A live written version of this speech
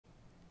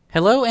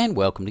Hello and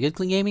welcome to Good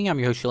Clean Gaming. I'm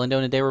your host Shilindo,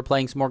 and today we're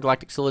playing some more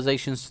Galactic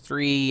Civilizations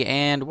 3.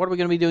 And what are we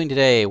going to be doing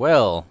today?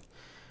 Well,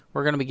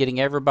 we're going to be getting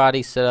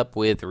everybody set up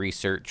with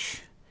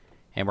research.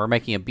 And we're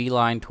making a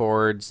beeline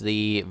towards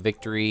the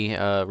victory,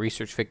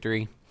 research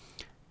victory.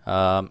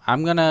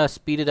 I'm going to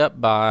speed it up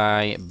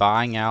by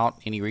buying out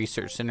any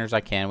research centers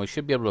I can. We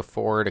should be able to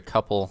afford a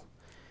couple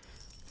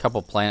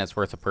planets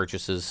worth of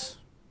purchases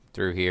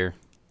through here.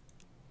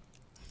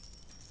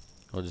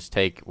 We'll just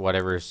take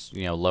whatever's,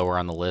 lower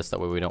on the list. That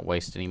way we don't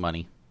waste any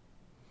money.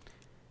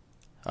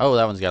 Oh,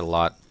 that one's got a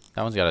lot.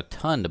 That one's got a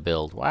ton to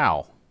build.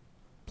 Wow.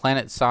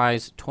 Planet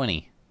size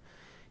 20.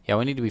 Yeah,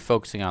 we need to be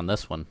focusing on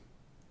this one.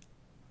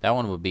 That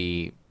one would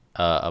be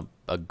a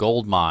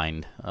gold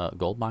mine.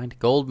 Gold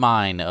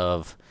mine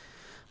of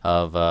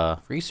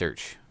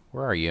research.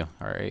 Where are you?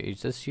 All right,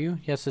 is this you?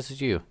 Yes, this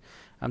is you.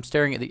 I'm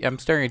staring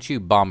at you,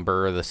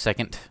 Bomber the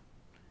Second.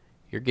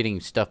 You're getting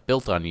stuff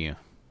built on you.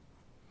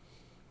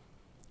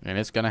 And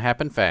it's going to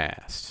happen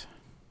fast.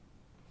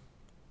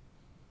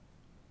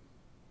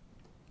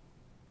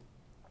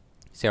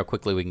 See how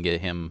quickly we can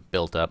get him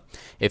built up.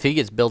 If he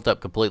gets built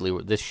up completely,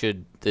 the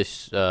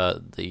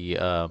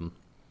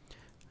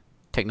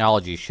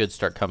technology should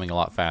start coming a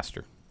lot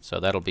faster. So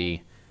that'll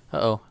be,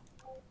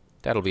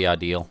 that'll be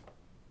ideal.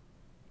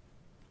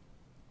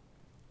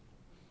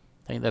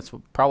 I think that's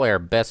probably our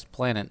best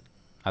planet.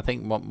 I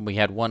think we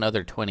had one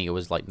other 20. It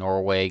was like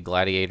Norway,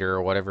 Gladiator,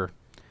 or whatever.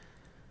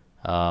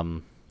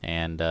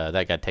 And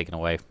that got taken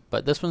away.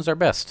 But this one's our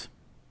best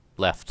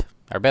left.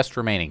 Our best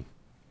remaining.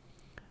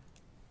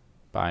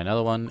 Buy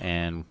another one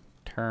and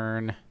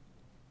turn.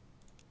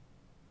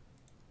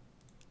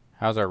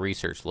 How's our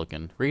research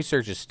looking?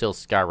 Research is still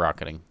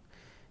skyrocketing.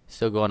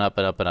 Still going up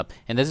and up and up.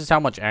 And this is how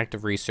much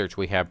active research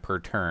we have per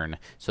turn.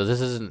 So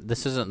this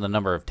isn't the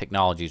number of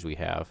technologies we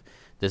have.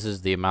 This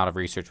is the amount of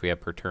research we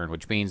have per turn,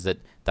 which means that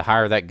the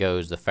higher that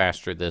goes, the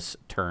faster these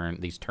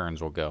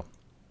turns will go.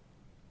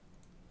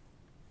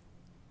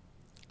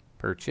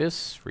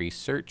 Purchase,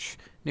 research,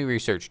 new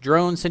research,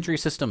 drone sentry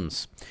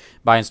systems.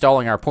 By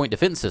installing our point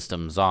defense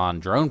systems on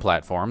drone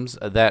platforms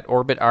that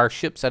orbit our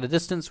ships at a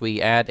distance, we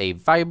add a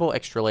valuable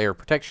extra layer of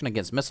protection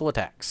against missile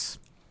attacks.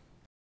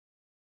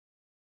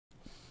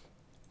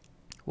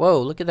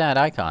 Whoa, look at that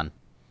icon.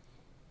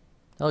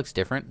 That looks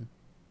different.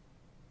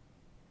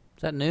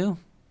 Is that new?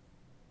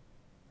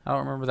 I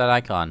don't remember that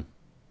icon.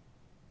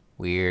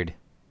 Weird.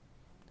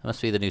 That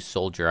must be the new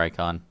soldier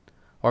icon.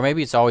 Or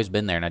maybe it's always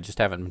been there and I just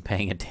haven't been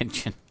paying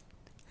attention.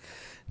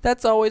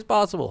 That's always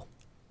possible.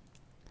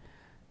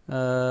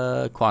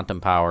 Quantum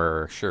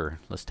power. Sure.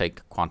 Let's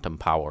take quantum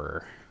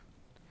power.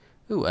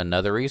 Ooh,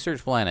 another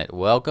research planet.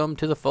 Welcome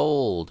to the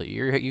fold.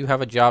 You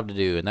have a job to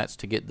do, and that's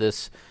to get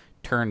this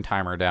turn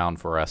timer down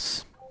for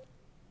us.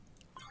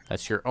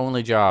 That's your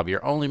only job.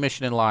 Your only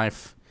mission in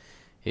life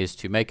is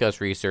to make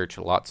us research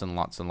lots and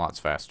lots and lots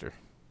faster.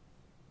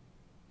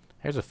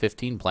 There's a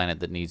 15 planet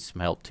that needs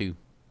some help, too.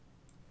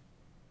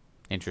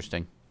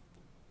 Interesting.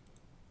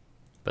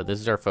 But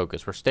this is our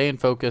focus. We're staying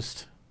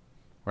focused.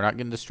 We're not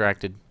getting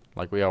distracted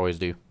like we always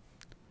do.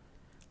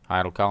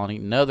 Idle colony.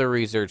 Another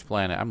research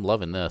planet. I'm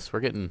loving this.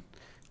 We're getting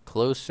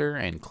closer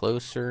and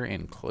closer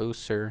and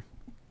closer.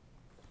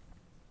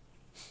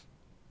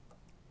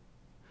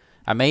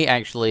 I may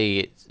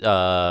actually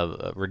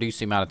reduce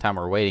the amount of time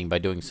we're waiting by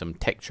doing some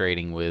tech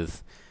trading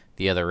with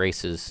the other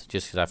races,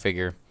 just because I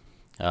figure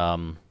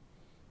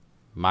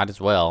might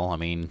as well. I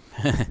mean,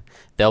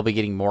 they'll be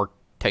getting more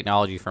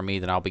technology from me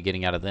than I'll be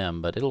getting out of them,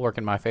 but it'll work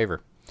in my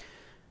favor.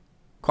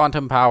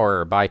 Quantum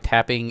power. By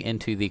tapping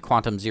into the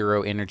quantum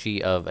zero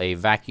energy of a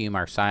vacuum,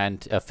 our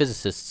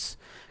physicists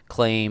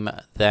claim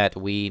that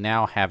we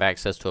now have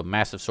access to a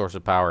massive source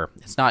of power.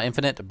 It's not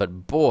infinite,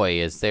 but boy,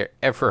 is there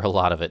ever a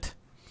lot of it.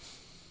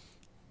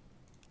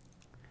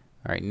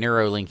 Alright,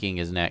 neurolinking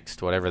is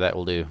next, whatever that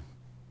will do.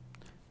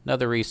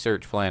 Another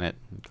research planet.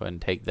 Go ahead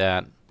and take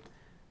that.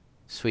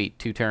 Sweet,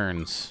 2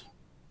 turns.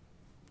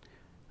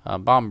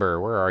 Bomber,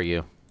 where are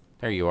you?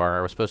 There you are.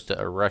 I was supposed to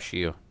rush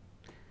you.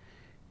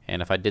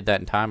 And if I did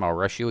that in time, I'll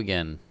rush you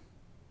again.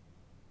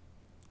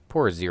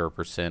 Poor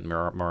 0%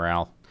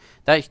 morale.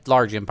 That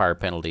large empire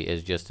penalty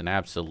is just an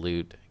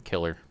absolute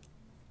killer.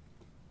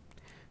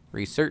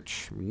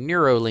 Research.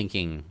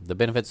 Neurolinking. The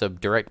benefits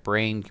of direct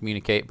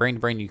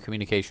brain-to-brain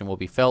communication will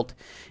be felt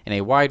in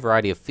a wide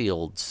variety of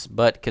fields.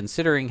 But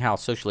considering how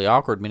socially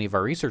awkward many of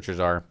our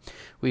researchers are,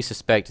 we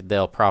suspect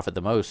they'll profit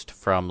the most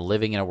from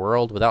living in a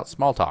world without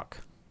small talk.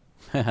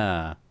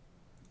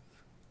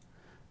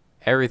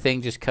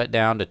 Everything just cut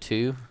down to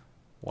 2.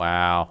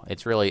 Wow,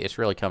 it's really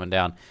coming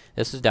down.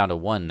 This is down to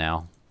 1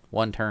 now.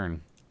 1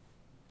 turn.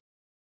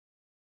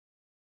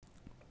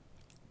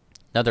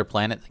 Another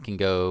planet that can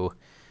go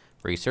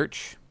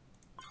research.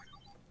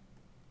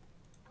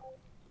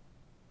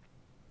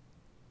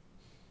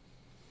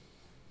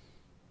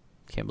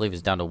 Can't believe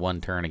it's down to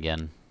 1 turn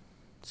again.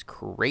 It's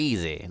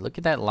crazy. Look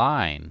at that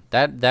line.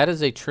 That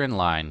is a trend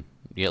line.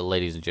 Yeah,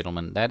 ladies and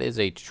gentlemen, that is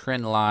a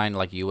trend line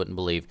like you wouldn't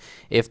believe.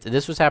 If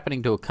this was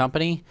happening to a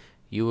company,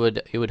 it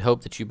would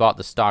hope that you bought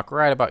the stock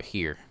right about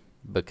here,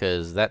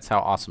 because that's how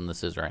awesome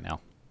this is right now.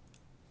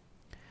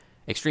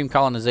 Extreme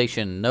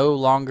colonization. No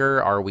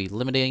longer are we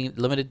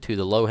limited to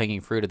the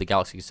low-hanging fruit of the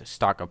galaxy's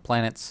stock of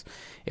planets.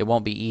 It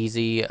won't be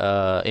easy,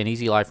 an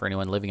easy life for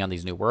anyone living on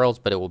these new worlds,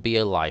 but it will be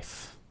a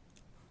life.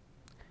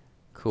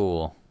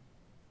 Cool.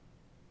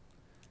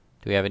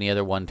 Do we have any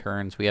other one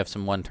turns? We have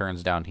some one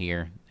turns down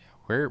here.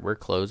 We're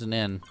closing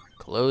in.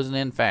 Closing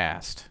in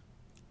fast.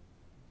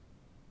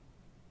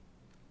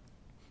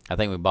 I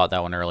think we bought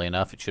that one early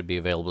enough. It should be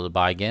available to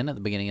buy again at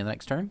the beginning of the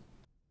next turn.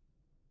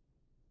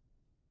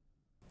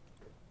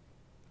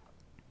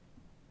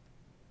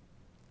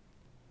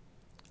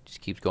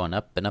 Just keeps going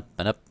up and up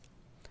and up.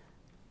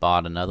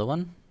 Bought another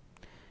one.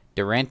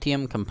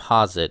 Durantium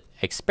composite.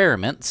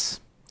 Experiments.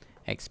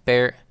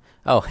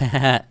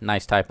 Oh,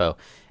 nice typo.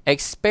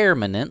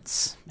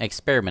 Experiments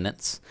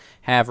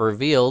have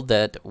revealed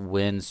that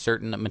when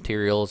certain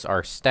materials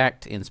are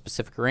stacked in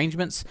specific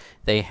arrangements,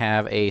 they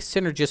have a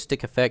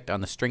synergistic effect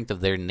on the strength of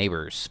their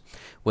neighbors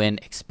when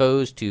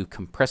exposed to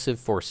compressive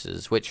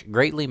forces, which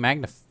greatly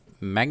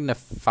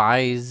magnifies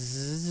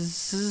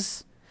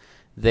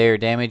their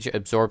damage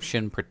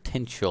absorption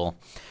potential.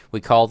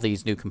 We call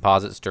these new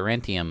composites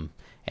Durantium,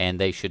 and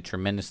they should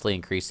tremendously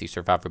increase the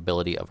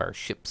survivability of our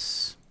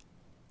ships.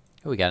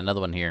 Oh, we got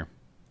another one here.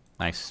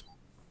 Nice.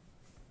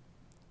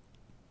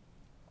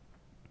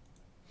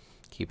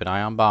 Keep an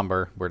eye on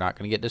Bomber. We're not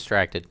going to get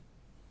distracted.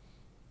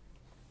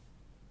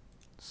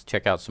 Let's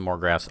check out some more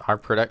graphs.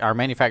 Our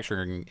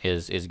manufacturing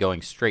is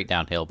going straight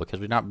downhill because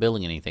we're not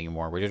building anything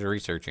anymore. We're just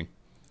researching.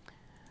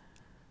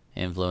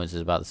 Influence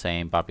is about the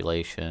same.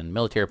 Population.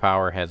 Military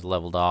power has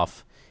leveled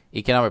off.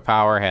 Economic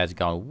power has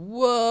gone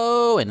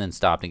whoa and then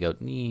stopped and go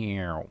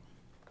near.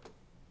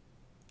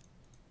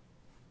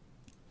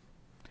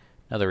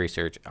 Another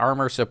research.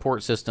 Armor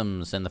support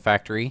systems in the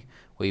factory.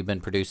 We've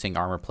been producing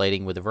armor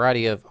plating with a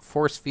variety of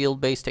force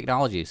field-based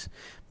technologies.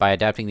 By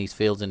adapting these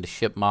fields into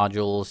ship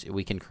modules,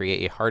 we can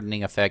create a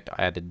hardening effect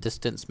at a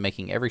distance,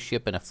 making every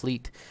ship in a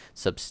fleet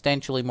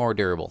substantially more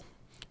durable.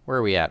 Where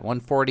are we at?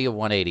 140 of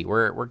 180.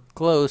 We're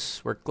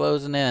close. We're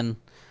closing in.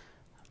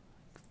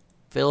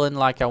 Feeling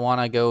like I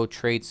want to go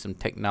trade some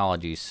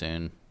technology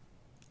soon.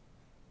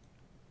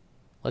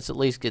 Let's at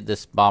least get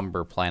this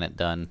bomber planet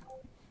done.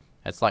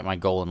 That's like my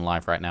goal in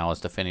life right now,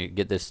 is to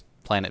get this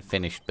planet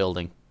finished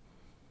building.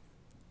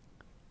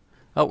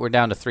 Oh, we're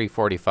down to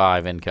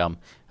 345 income.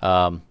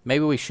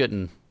 Maybe we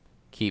shouldn't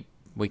keep...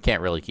 We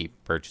can't really keep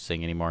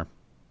purchasing anymore.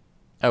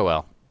 Oh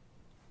well.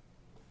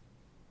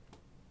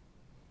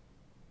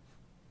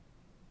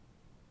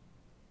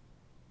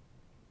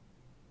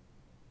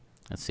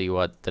 Let's see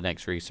what the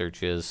next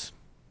research is.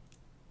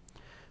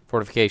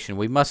 Fortification.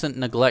 We mustn't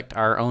neglect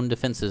our own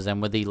defenses,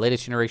 and with the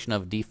latest generation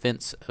of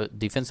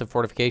defensive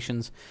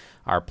fortifications,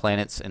 our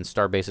planets and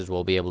star bases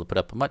will be able to put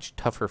up a much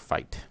tougher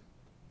fight.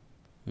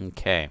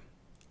 Okay.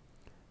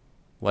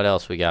 What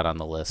else we got on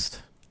the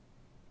list?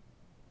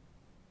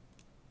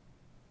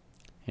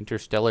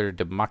 Interstellar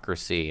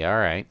democracy.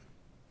 Alright.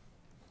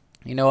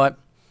 You know what?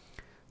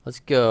 Let's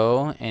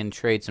go and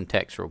trade some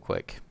techs real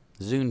quick.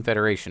 Zune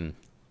Federation.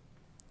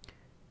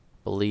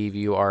 Believe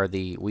you are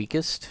the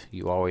weakest.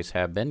 You always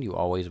have been. You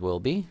always will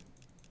be.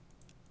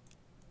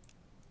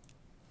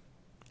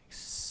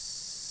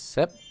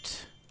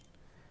 Except...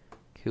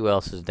 Who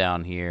else is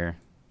down here?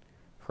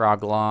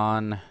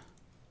 Froglon.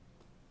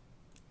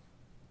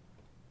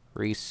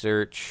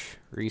 Research.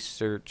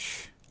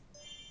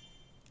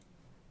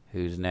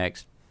 Who's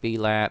next?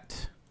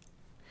 Belat.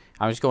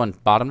 I'm just going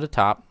bottom to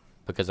top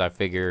because I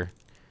figure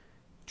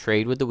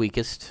trade with the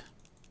weakest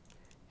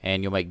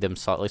and you'll make them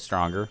slightly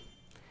stronger.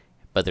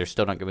 But they're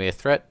still not going to be a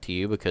threat to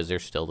you because they're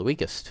still the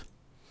weakest.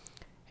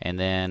 And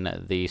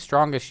then the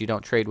strongest you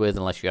don't trade with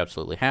unless you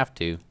absolutely have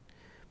to,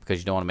 because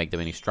you don't want to make them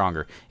any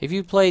stronger. If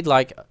you played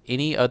like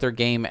any other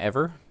game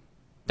ever,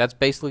 that's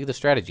basically the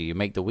strategy. You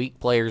make the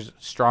weak players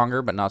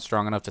stronger but not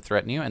strong enough to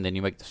threaten you, and then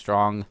you make the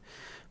strong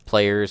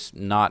players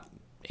not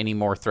any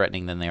more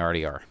threatening than they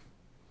already are.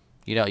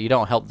 You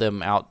don't help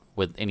them out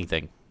with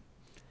anything.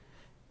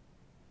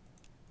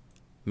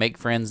 Make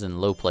friends in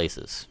low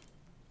places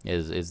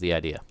is the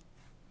idea.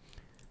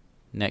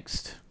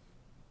 Next.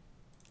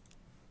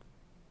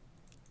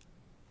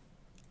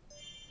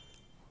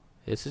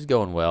 This is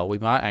going well. We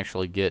might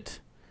actually get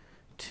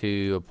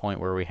to a point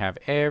where we have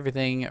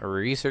everything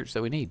research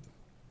that we need.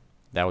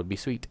 That would be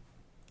sweet.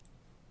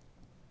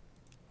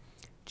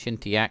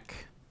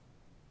 Chintiac.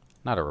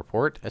 Not a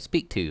report, a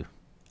speak to.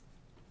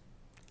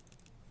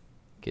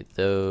 Get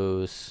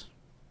those.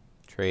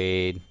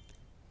 Trade.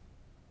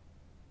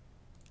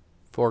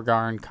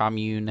 Foregarn,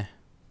 commune.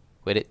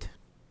 Quit it.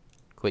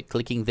 Quit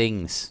clicking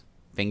things.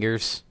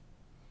 Fingers.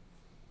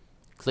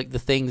 Click the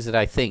things that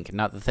I think,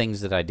 not the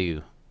things that I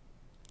do.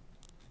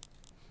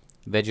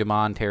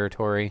 Vegemon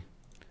territory.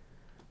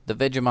 The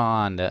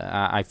Vegemon.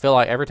 I feel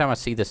like every time I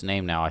see this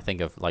name now, I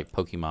think of like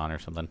Pokemon or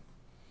something.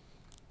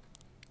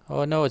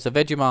 Oh no, it's a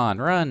Vegemon.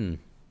 Run!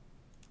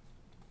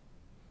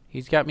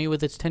 He's got me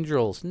with its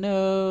tendrils.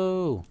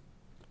 No!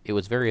 It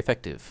was very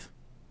effective.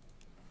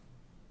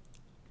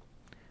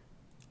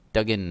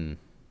 Duggan.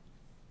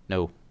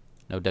 No.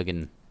 No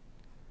Duggan.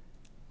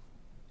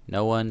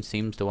 No one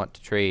seems to want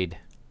to trade.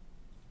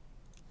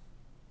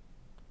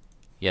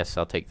 Yes,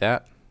 I'll take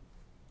that.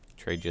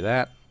 Trade you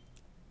that.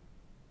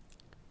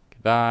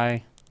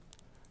 Goodbye.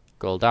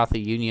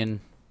 Goldathi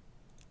Union.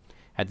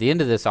 At the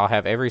end of this, I'll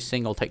have every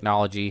single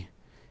technology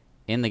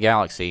in the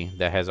galaxy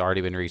that has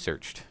already been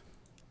researched.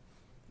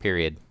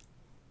 Period.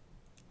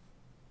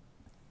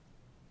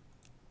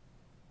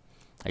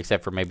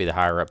 Except for maybe the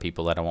higher up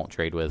people that I won't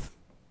trade with.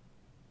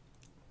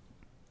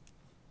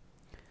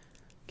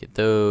 Get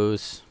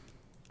those.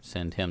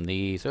 Send him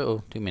these.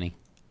 Oh, too many.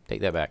 Take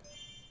that back.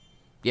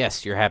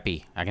 Yes, you're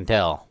happy. I can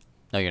tell.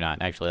 No, you're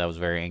not. Actually, that was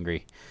very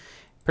angry.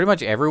 Pretty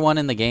much everyone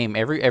in the game,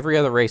 every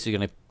other race is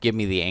going to give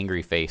me the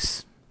angry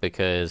face.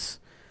 Because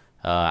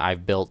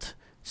I've built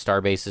star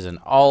bases in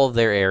all of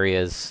their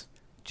areas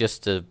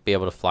just to be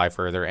able to fly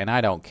further. And I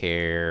don't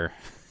care.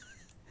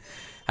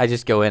 I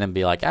just go in and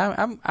be like,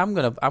 I'm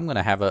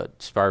gonna have a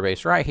star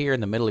base right here in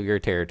the middle of your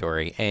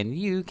territory, and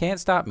you can't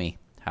stop me.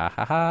 Ha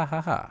ha ha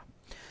ha ha.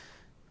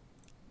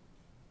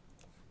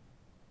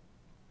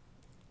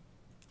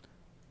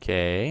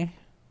 Okay.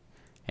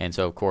 And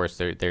so of course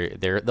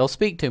they'll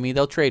speak to me,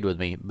 they'll trade with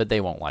me, but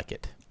they won't like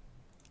it.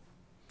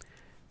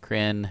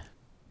 Kryn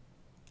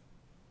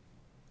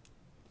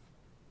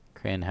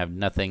have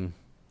nothing.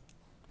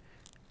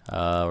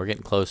 We're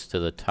getting close to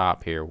the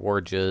top here.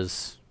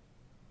 Warjas.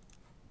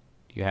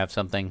 Do you have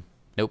something?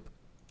 Nope.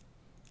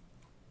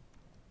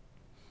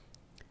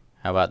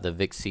 How about the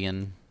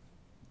Vixian?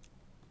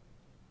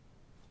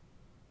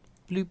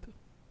 Bloop,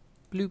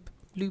 bloop,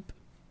 bloop,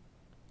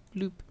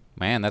 bloop.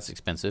 Man, that's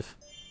expensive.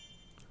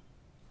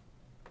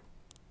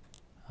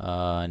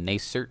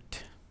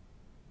 Nasert.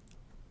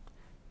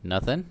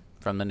 Nothing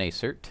from the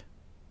Nasert.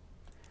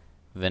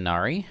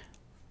 Venari.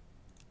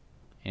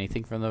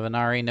 Anything from the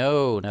Venari?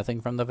 No,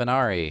 nothing from the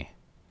Venari.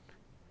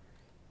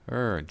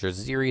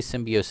 Draziri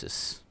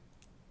Symbiosis.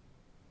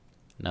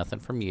 Nothing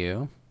from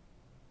you.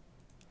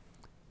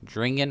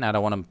 Dringen, I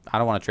don't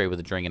want to trade with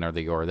the Dringen or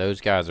the Yor. Those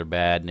guys are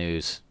bad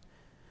news.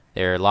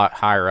 They're a lot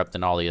higher up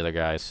than all the other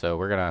guys, so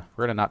we're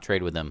gonna not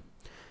trade with them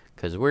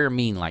because we're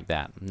mean like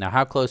that. Now,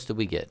 how close did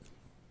we get?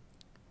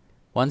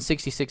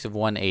 166 of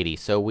 180.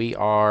 So we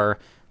are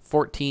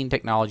 14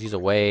 technologies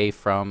away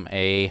from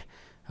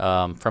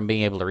from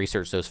being able to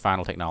research those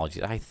final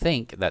technologies. I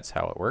think that's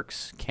how it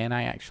works. Can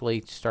I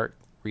actually start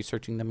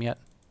researching them yet?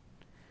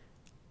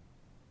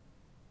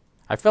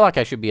 I feel like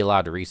I should be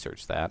allowed to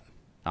research that,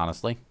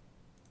 honestly.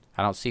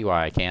 I don't see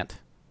why I can't.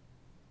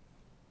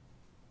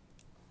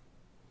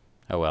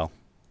 Oh well.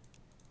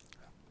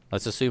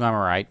 Let's assume I'm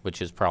right,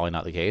 which is probably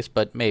not the case,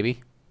 but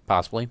maybe.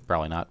 Possibly.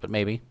 Probably not, but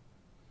maybe.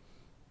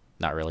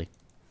 Not really.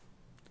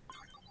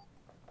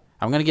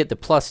 I'm going to get the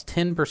plus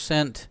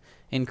 10%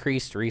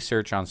 increased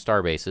research on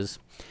star bases,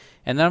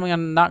 and then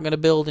I'm not going to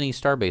build any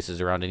star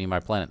bases around any of my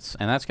planets,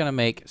 and that's going to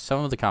make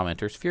some of the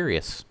commenters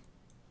furious.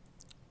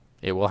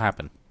 It will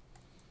happen.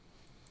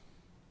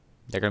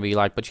 They're going to be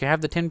like, but you have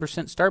the 10%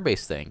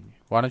 starbase thing.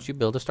 Why don't you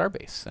build a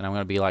starbase? And I'm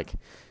going to be like,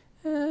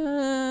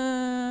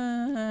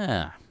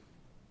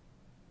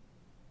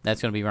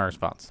 That's going to be my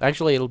response.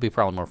 Actually, it'll be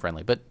probably more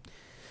friendly, but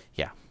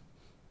yeah.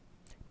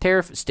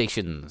 Tariff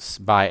stations.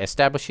 By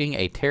establishing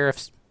a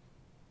tariff...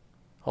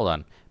 Hold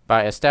on.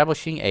 By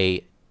establishing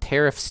a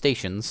tariff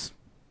stations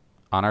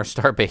on our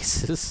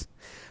starbases,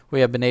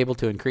 we have been able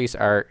to increase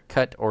our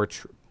cut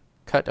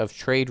of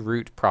trade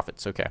route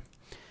profits. Okay.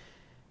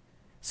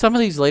 Some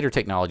of these later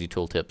technology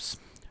tooltips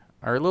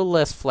are a little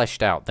less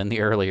fleshed out than the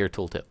earlier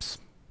tooltips.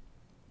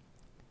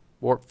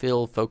 Warp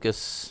field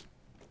focus.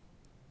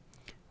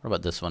 What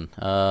about this one?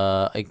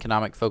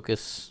 Economic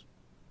focus.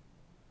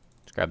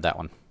 Let's grab that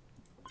one.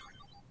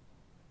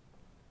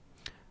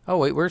 Oh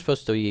wait, we're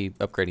supposed to be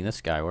upgrading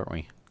this guy, weren't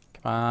we?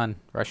 Come on,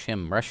 rush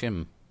him, rush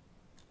him.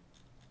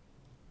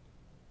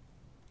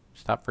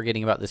 Stop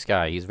forgetting about this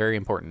guy. He's very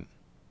important.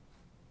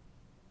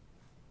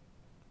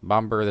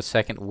 Bomber the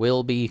Second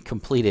will be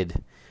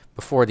completed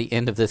before the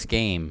end of this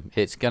game.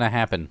 It's gonna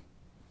happen.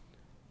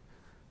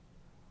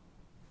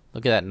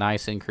 Look at that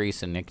nice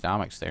increase in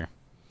economics there.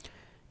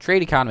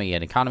 Trade economy.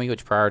 An economy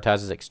which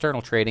prioritizes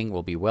external trading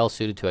will be well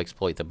suited to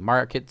exploit the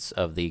markets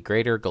of the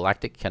greater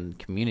galactic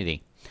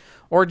community.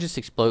 Or just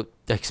exploit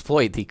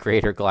the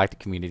greater galactic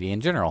community in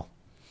general.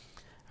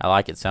 I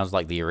like it. Sounds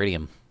like the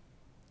Iridium.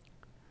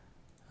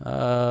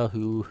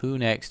 Who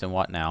next and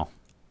what now?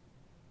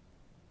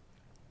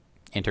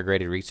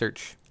 Integrated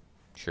research?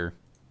 Sure.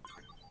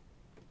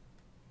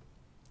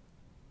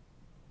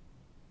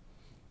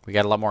 We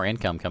got a lot more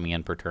income coming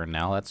in per turn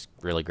now. That's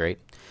really great.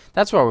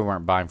 That's why we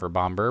weren't buying for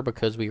Bomber,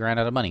 because we ran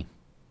out of money.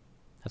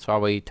 That's why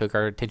we took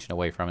our attention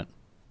away from it.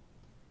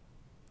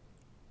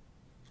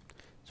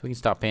 So we can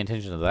stop paying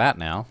attention to that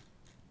now.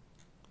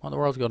 What in the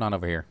world's going on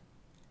over here?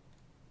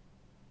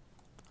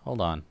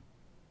 Hold on.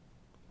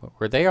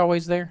 Were they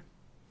always there?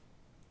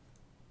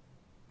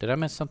 Did I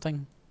miss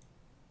something?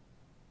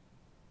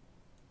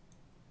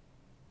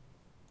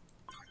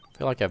 I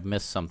feel like I've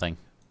missed something.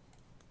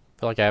 I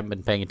feel like I haven't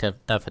been paying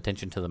enough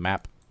attention to the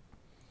map.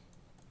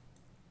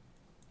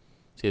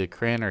 See, the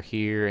Kryn are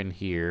here and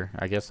here.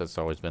 I guess that's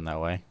always been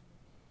that way.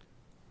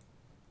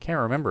 Can't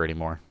remember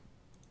anymore.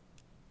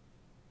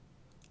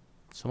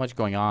 So much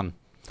going on.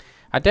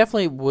 I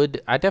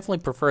definitely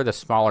prefer the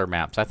smaller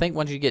maps. I think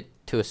once you get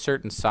to a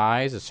certain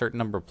size, a certain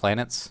number of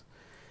planets,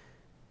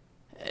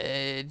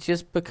 it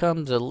just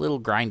becomes a little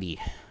grindy.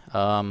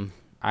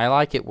 I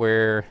like it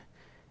where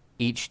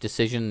each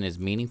decision is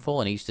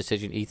meaningful and each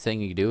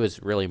thing you do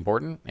is really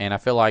important. And I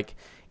feel like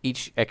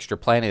each extra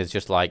planet is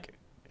just like,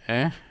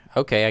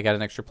 okay, I got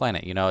an extra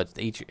planet. You know,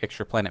 each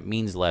extra planet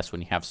means less when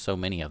you have so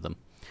many of them.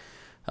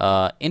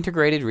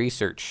 Integrated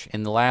research.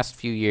 In the last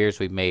few years,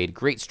 we've made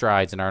great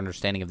strides in our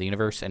understanding of the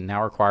universe and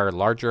now require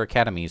larger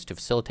academies to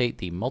facilitate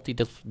the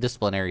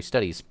multidisciplinary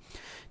studies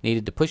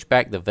needed to push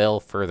back the veil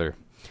further.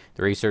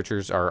 The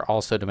researchers are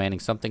also demanding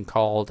something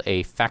called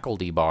a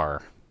faculty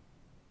bar.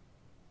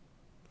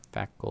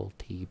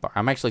 Faculty bar.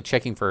 I'm actually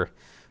checking for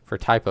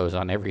typos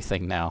on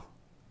everything now.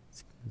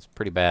 It's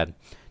pretty bad.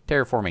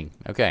 Terraforming.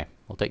 Okay,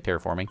 we'll take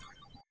terraforming.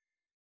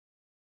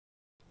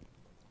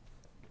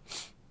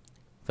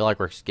 Feel like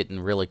we're getting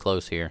really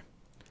close here.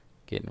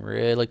 Getting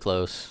really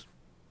close.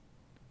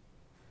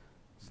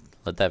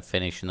 Let that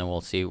finish, and then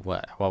we'll see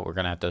what we're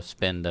gonna have to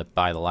spend to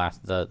buy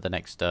the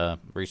next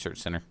research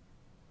center.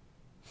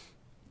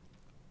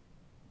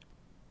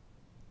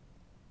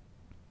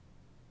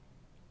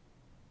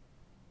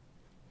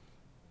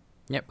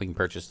 Yep, we can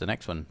purchase the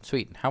next one.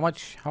 Sweet.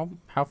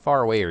 How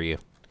far away are you?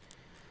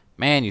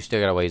 Man, you still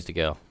got a ways to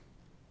go.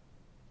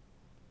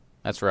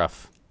 That's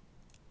rough.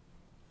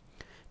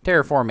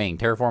 Terraforming.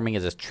 Terraforming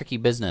is a tricky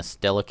business,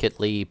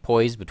 delicately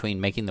poised between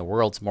making the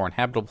worlds more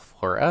inhabitable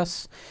for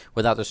us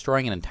without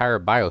destroying an entire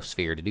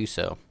biosphere to do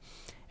so.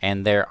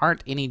 And there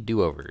aren't any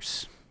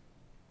do-overs.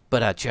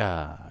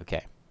 But-acha.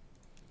 Okay.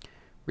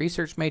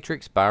 Research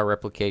matrix,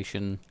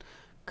 bioreplication,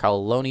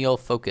 colonial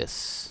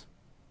focus.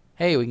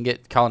 Hey, we can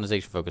get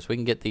colonization focus. We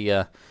can get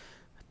the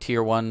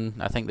tier 1,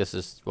 I think this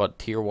is what,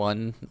 tier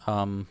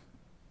 1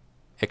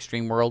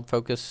 extreme world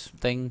focus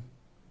thing.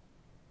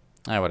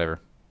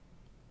 Whatever.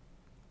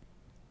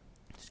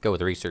 Go with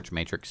the research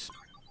matrix.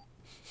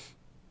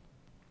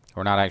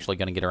 We're not actually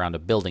going to get around to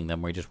building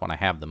them. We just want to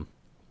have them.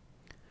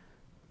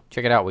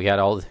 Check it out. We got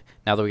all.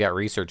 Now that we got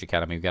research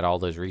academy, we've got all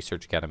those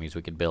research academies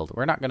we could build.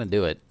 We're not going to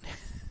do it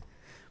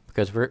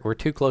because we're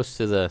too close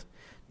to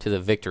the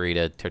victory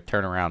to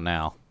turn around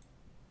now.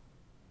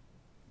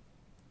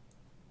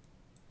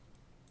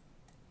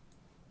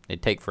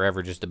 It'd take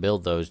forever just to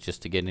build those,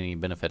 just to get any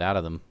benefit out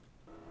of them.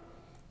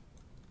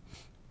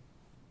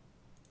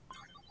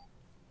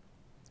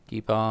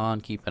 Keep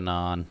on keeping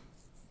on.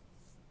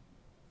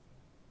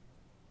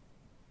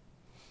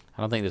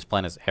 I don't think this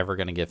planet's ever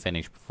going to get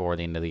finished before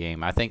the end of the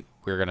game. I think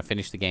we're going to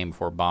finish the game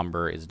before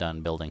Bomber is done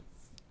building.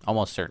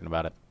 Almost certain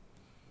about it.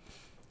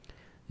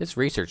 This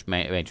research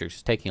matrix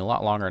is taking a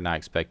lot longer than I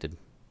expected.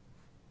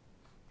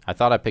 I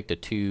thought I picked a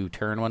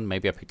 2-turn one.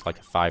 Maybe I picked like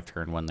a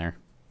 5-turn one there.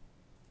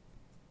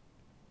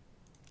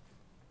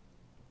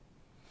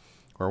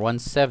 We're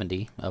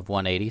 170 of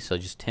 180, so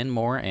just 10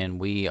 more, and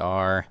we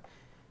are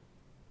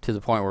to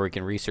the point where we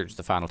can research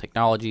the final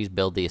technologies,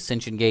 build the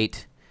Ascension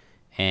Gate,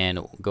 and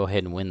go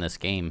ahead and win this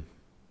game.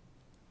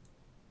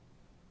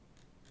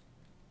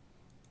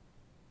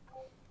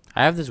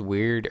 I have this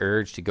weird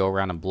urge to go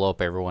around and blow up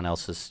everyone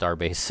else's star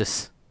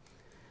bases.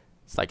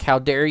 It's like, how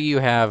dare you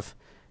have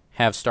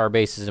star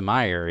bases in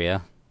my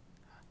area?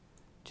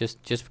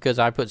 Just because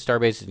I put star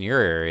bases in your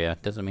area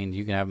doesn't mean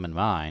you can have them in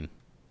mine.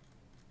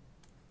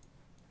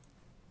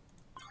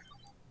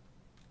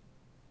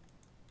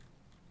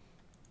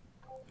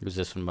 Who's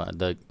this one?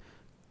 The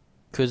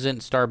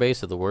Kuzint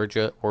starbase of the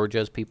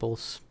Orjaz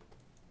peoples.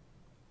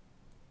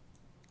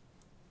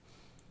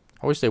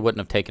 I wish they wouldn't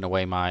have taken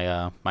away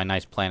my my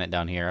nice planet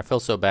down here. I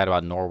feel so bad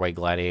about Norway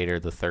Gladiator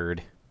the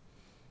Third.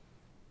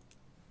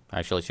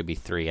 Actually, it should be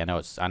 3. I know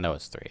it's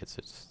 3.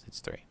 It's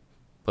 3,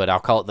 but I'll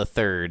call it the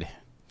Third.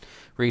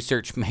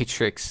 Research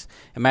matrix.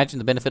 Imagine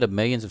the benefit of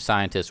millions of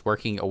scientists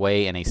working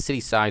away in a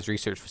city-sized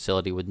research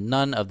facility with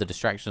none of the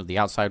distractions of the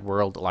outside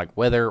world like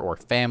weather or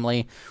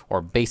family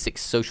or basic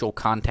social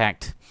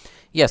contact.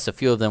 Yes, a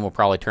few of them will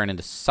probably turn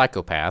into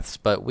psychopaths,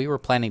 but we were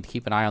planning to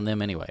keep an eye on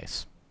them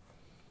anyways.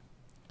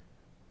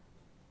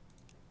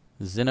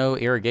 Xeno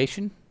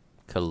irrigation?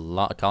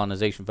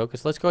 Colonization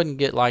focus. Let's go ahead and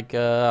get like,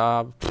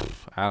 I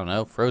don't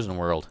know, Frozen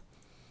World.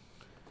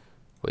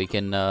 We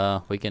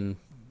can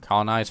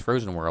colonize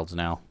Frozen Worlds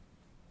now.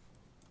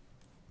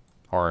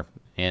 Or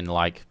in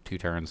like 2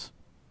 turns.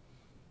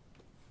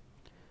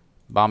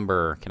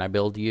 Bomber, can I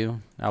build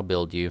you? I'll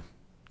build you.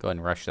 Go ahead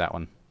and rush that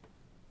one.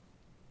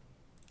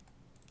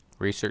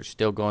 Research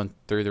still going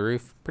through the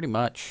roof? Pretty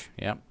much,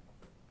 yep.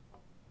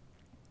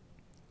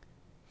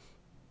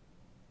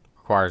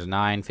 Requires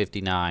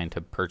 959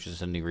 to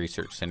purchase a new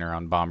research center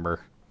on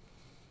Bomber.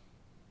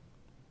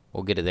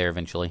 We'll get it there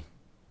eventually.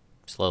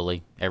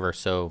 Slowly, ever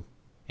so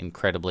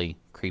incredibly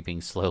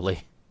creeping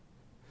slowly.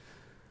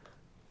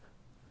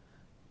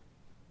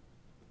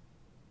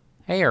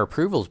 Hey, our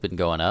approval's been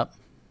going up.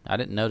 I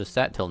didn't notice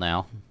that till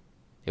now.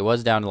 It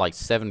was down to like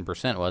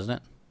 7%,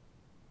 wasn't it?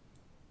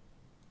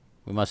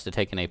 We must have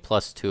taken a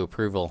 +2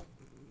 approval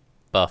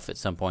buff at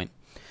some point.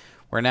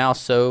 We're now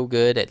so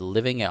good at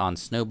living on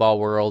snowball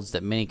worlds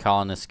that many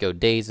colonists go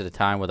days at a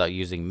time without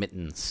using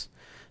mittens,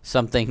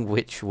 something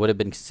which would have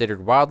been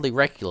considered wildly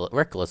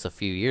reckless a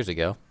few years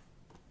ago.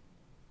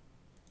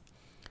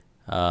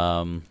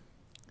 Xeno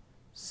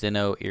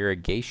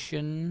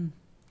irrigation,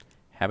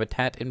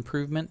 habitat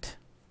improvement,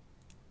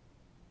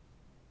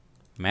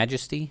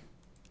 majesty,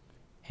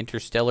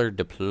 interstellar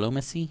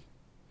diplomacy.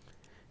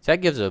 So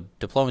that gives a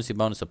diplomacy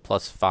bonus of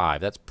 +5.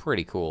 That's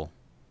pretty cool.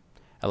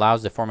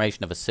 Allows the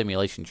formation of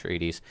assimilation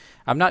treaties.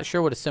 I'm not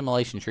sure what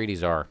assimilation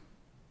treaties are.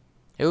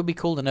 It would be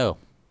cool to know.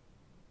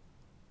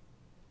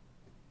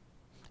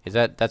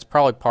 That's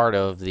probably part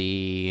of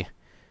the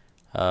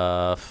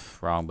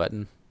wrong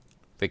button.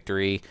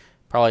 Victory.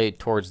 Probably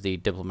towards the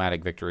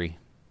diplomatic victory.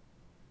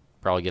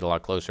 Probably get a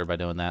lot closer by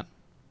doing that.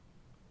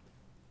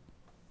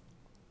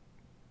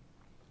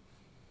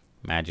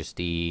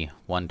 Majesty,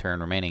 1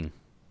 turn remaining.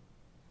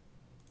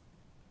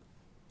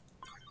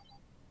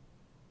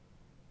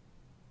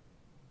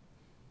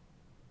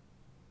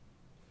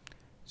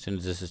 As soon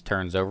as this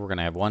turns over, we're going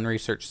to have 1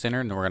 research center,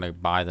 and then we're going to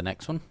buy the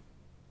next one.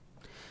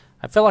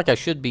 I feel like I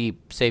should be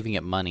saving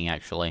up money,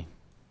 actually.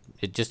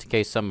 Just in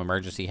case some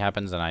emergency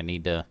happens and I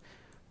need to,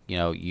 you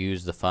know,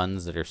 use the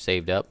funds that are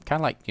saved up.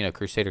 Kind of like, you know,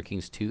 Crusader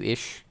Kings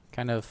 2-ish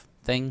kind of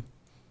thing.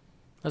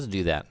 Let's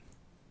do that.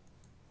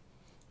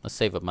 Let's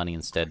save up money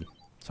instead.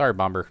 Sorry,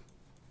 Bomber.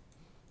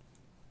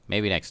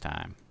 Maybe next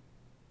time.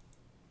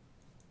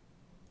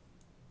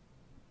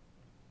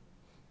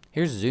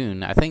 Here's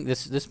Zune. I think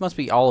this must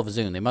be all of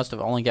Zune. They must have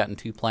only gotten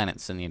 2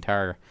 planets in the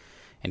entire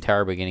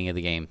beginning of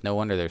the game. No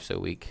wonder they're so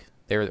weak.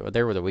 They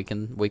were the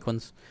weak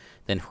ones.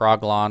 Then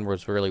Froglon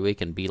was really weak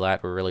and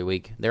Belat were really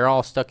weak. They're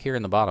all stuck here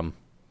in the bottom.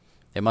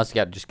 They must have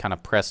got just kind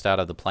of pressed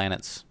out of the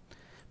planets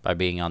by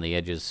being on the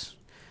edges.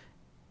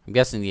 I'm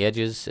guessing the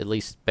edges, at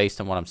least based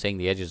on what I'm seeing,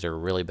 the edges are a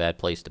really bad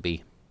place to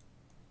be.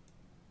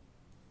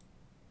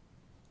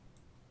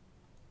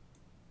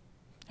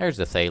 There's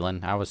the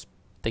Thalen. I was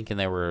thinking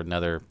they were in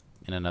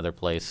another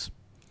place.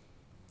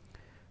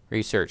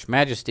 Research.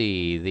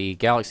 Majesty. The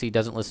galaxy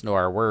doesn't listen to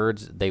our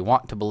words.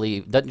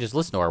 Doesn't just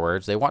listen to our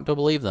words. They want to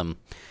believe them.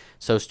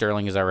 So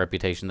sterling is our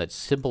reputation that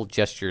simple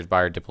gestures by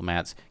our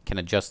diplomats can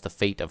adjust the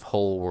fate of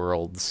whole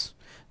worlds.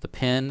 The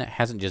pen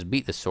hasn't just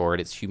beat the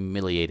sword, it's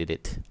humiliated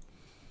it.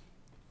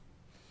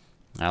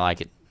 I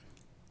like it.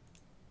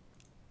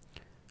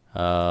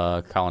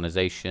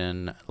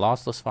 Colonization,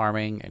 lossless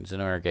farming, and xeno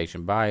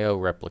irrigation,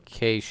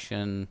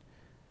 bioreplication.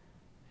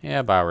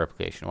 Yeah,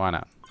 bioreplication. Why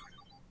not?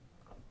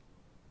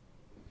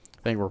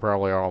 I think we're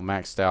probably all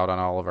maxed out on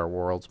all of our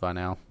worlds by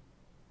now.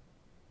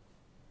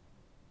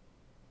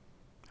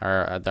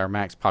 Our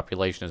max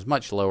population is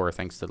much lower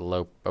thanks to the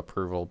low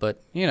approval,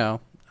 but, you know,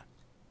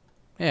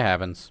 it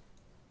happens.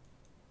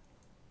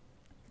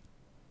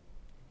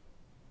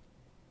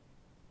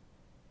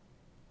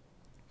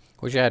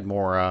 Wish I had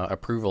more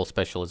approval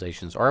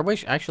specializations. Or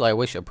I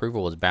wish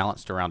approval was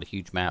balanced around a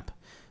huge map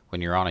when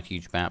you're on a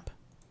huge map.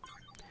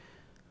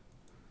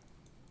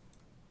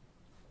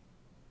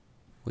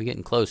 We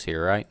getting close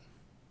here, right?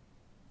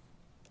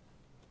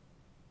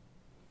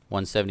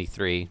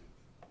 173.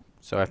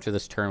 So after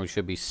this turn, we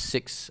should be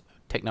 6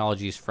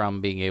 technologies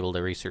from being able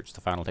to research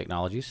the final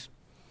technologies.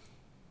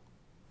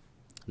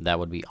 That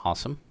would be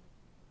awesome.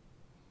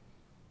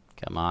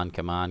 Come on,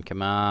 come on,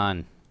 come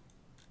on.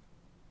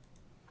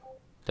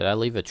 Did I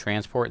leave a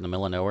transport in the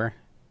middle of nowhere?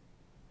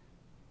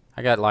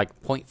 I got like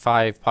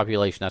 0.5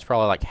 population. That's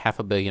probably like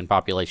 500 million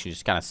population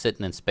just kind of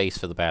sitting in space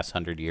for the past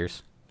 100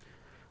 years.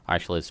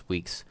 Actually, it's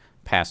weeks.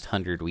 Past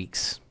 100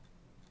 weeks.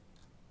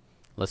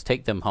 Let's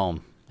take them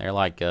home. They're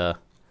like, I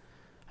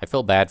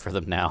feel bad for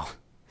them now.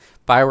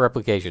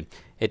 Bioreplication.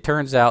 It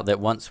turns out that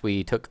once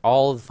we took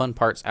all the fun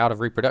parts out of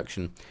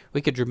reproduction,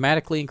 we could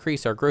dramatically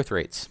increase our growth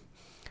rates.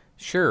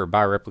 Sure,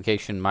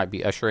 bioreplication might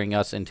be ushering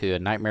us into a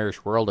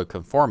nightmarish world of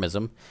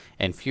conformism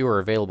and fewer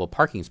available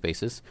parking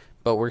spaces,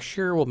 but we're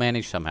sure we'll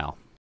manage somehow.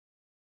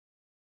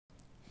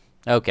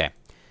 Okay.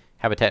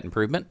 Habitat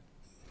improvement.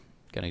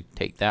 Gonna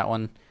take that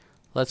one.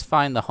 Let's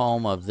find the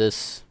home of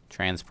this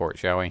transport,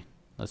 shall we?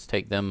 Let's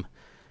take them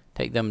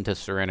to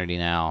Serenity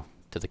now,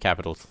 to the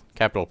capital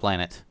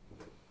planet.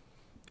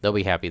 They'll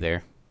be happy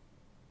there.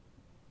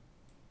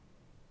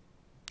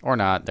 Or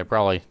not. They're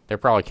probably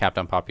capped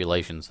on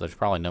population, so there's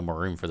probably no more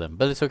room for them.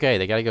 But it's okay.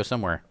 They got to go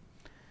somewhere.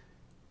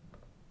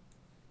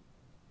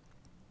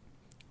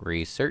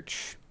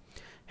 Research.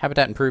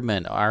 Habitat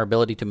improvement. Our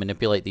ability to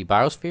manipulate the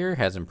biosphere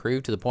has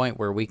improved to the point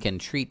where we can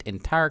treat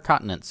entire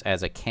continents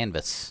as a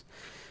canvas.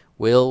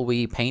 Will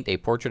we paint a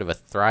portrait of a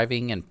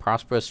thriving and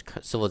prosperous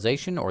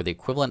civilization, or the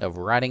equivalent of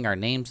writing our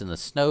names in the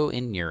snow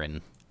in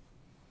urine?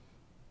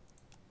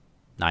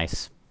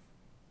 Nice.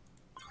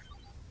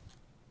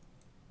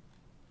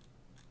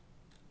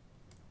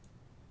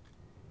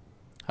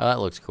 Oh,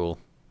 that looks cool.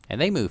 And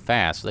they move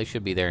fast, so they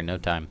should be there in no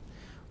time.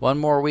 1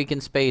 more week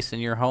in space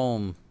and you're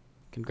home.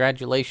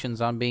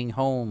 Congratulations on being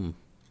home.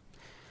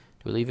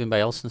 Do we leave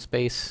anybody else in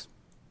space?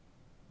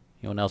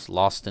 Anyone else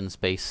lost in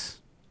space?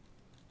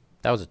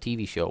 That was a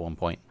TV show at one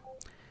point.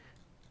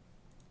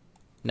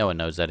 No one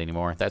knows that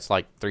anymore. That's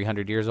like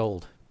 300 years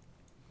old.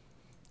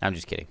 I'm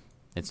just kidding.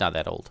 It's not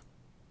that old.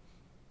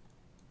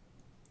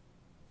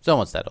 It's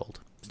almost that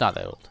old. It's not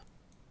that old.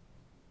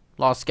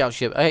 Lost scout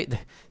ship. Hey,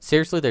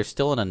 seriously, there's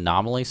still an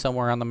anomaly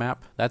somewhere on the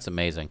map? That's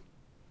amazing.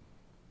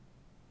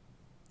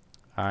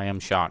 I am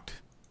shocked.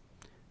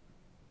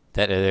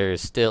 That there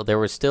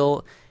was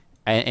still,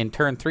 in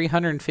turn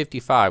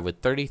 355 with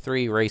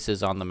 33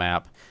 races on the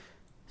map,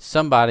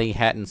 somebody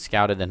hadn't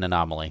scouted an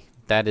anomaly.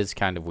 That is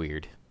kind of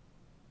weird.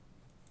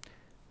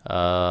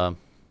 Yep.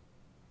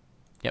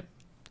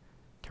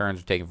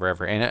 Turns are taking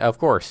forever. And of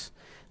course,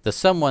 the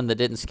someone that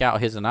didn't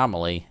scout his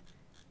anomaly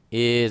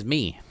is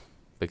me,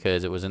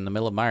 because it was in the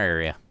middle of my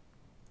area.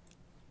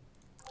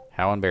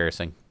 How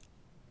embarrassing.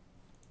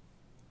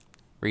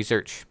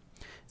 Research.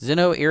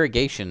 Xeno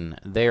irrigation.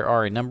 There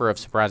are a number of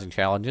surprising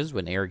challenges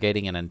when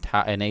irrigating an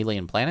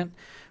alien planet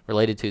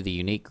related to the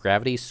unique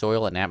gravity,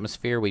 soil, and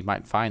atmosphere we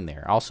might find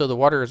there. Also, the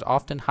water is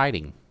often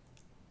hiding.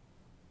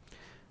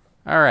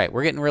 Alright,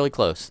 we're getting really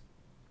close.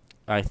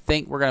 I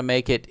think we're going to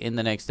make it in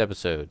the next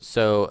episode.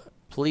 So,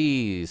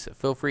 please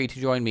feel free to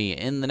join me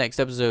in the next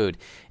episode.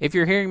 If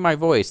you're hearing my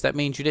voice, that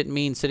means you didn't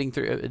mind sitting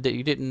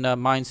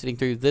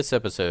through this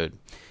episode.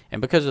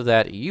 And because of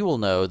that, you will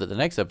know that the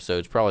next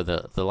episode is probably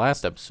the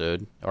last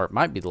episode, or it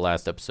might be the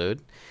last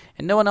episode,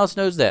 and no one else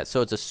knows that,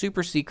 so it's a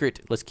super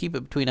secret. Let's keep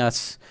it between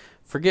us.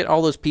 Forget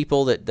all those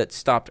people that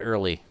stopped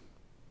early.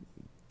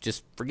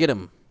 Just forget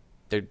them.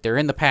 They're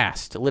in the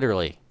past,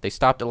 literally. They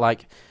stopped at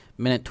like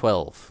minute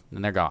 12,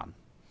 and they're gone.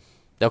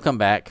 They'll come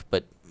back,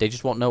 but they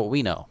just won't know what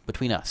we know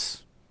between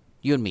us.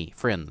 You and me,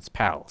 friends,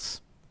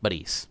 pals,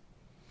 buddies.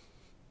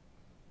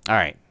 All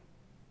right.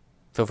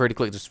 Feel free to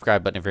click the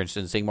subscribe button if you're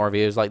interested in seeing more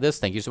videos like this.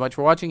 Thank you so much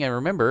for watching, and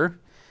remember,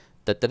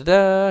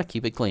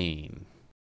 keep it clean.